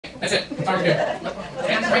That's all you're doing.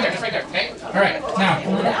 Okay, just right there, just right there, okay? All right,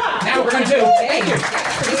 now what we're going to do, thank you.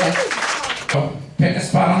 So, pick a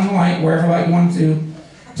spot on the light, wherever light you want to.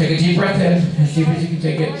 Take a deep breath in, as deep as you can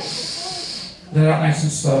take it. Let it out nice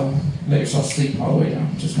and slow. Let yourself sleep all the way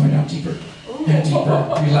down. Just going down deeper and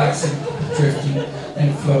deeper, relaxing, drifting,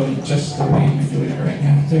 and floating, just the way you're doing it right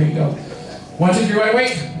now. There you go. 1, 2, 3, wide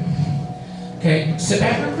awake. Okay, sit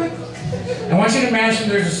back real quick. I want you to imagine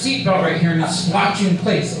there's a seat belt right here and it's locked you in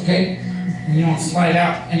place, okay? And you don't slide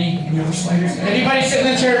out. Any other sliders? Anybody sitting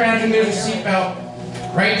in the chair, imagine there's a seat belt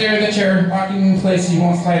right there in the chair, locking you in place so you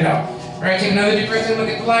won't slide out. All right, take another deep breath in, look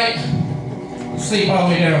at the light. Sleep all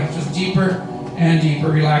the way down, just deeper and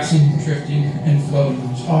deeper, relaxing, drifting, and floating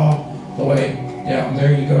all the way down.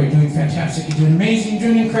 There you go, you're doing fantastic, you're doing amazing,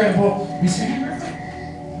 you're doing incredible. Let me see your hand real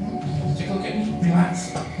quick. Take a look at me,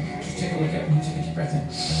 relax. Just take a look at me, take a deep breath in.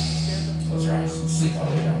 Close your eyes and sleep all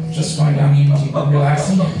the way down. Just going down even deeper,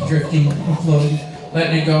 relaxing, drifting, and floating,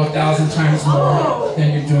 letting it go 1,000 times more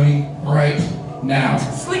than you're doing right now.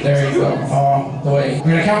 There you go, all the way.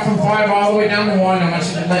 We're going to count from 5 all the way down to 1. I want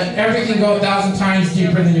you to let everything go 1,000 times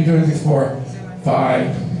deeper than you're doing before.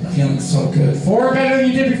 5, feeling so good. 4, better than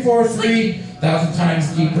you did before. 3, 1,000 times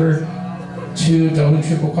deeper. 2, double,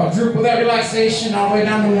 triple, quadruple that relaxation all the way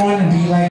down to 1 and be like